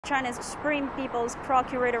China's Supreme People's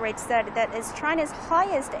Procuratorate said that it's China's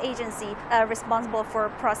highest agency responsible for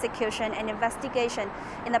prosecution and investigation.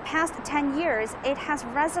 In the past 10 years, it has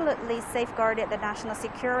resolutely safeguarded the national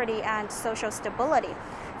security and social stability.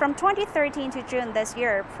 From 2013 to June this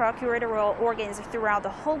year, procuratorial organs throughout the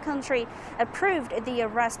whole country approved the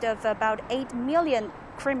arrest of about 8 million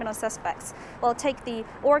criminal suspects. Well, take the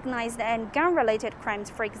organized and gun-related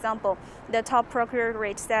crimes, for example. The top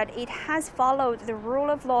procuratorate said it has followed the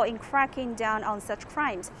rule of law in cracking down on such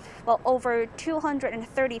crimes. Well, over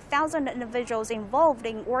 230,000 individuals involved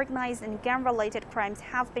in organized and gun-related crimes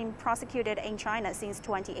have been prosecuted in China since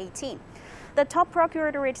 2018. The top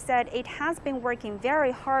procuratorate said it has been working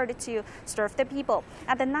very hard to serve the people.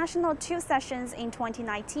 At the National Two Sessions in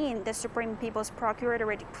 2019, the Supreme People's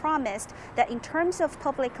Procuratorate promised that in terms of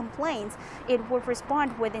public complaints, it would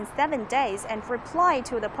respond within 7 days and reply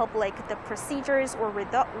to the public the procedures or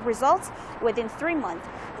results within 3 months.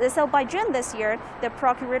 So by June this year, the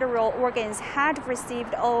procuratorial organs had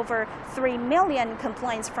received over 3 million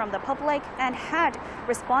complaints from the public and had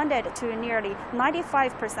responded to nearly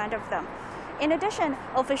 95% of them. In addition,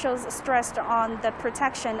 officials stressed on the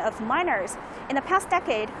protection of minors. In the past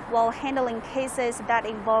decade, while handling cases that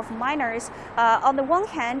involve minors, on the one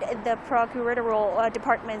hand, the procuratorial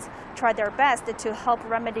departments try their best to help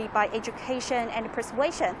remedy by education and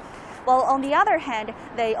persuasion. While on the other hand,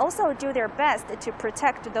 they also do their best to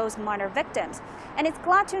protect those minor victims. And it's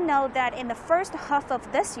glad to know that in the first half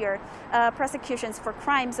of this year, prosecutions for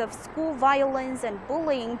crimes of school violence and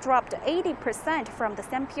bullying dropped 80% from the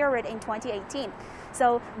same period in 2018.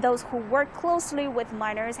 So those who work closely with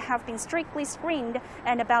minors have been strictly screened,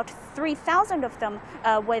 and about 3,000 of them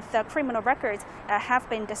with criminal records have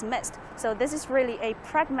been dismissed. So this is really a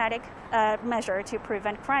pragmatic measure to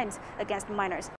prevent crimes against minors.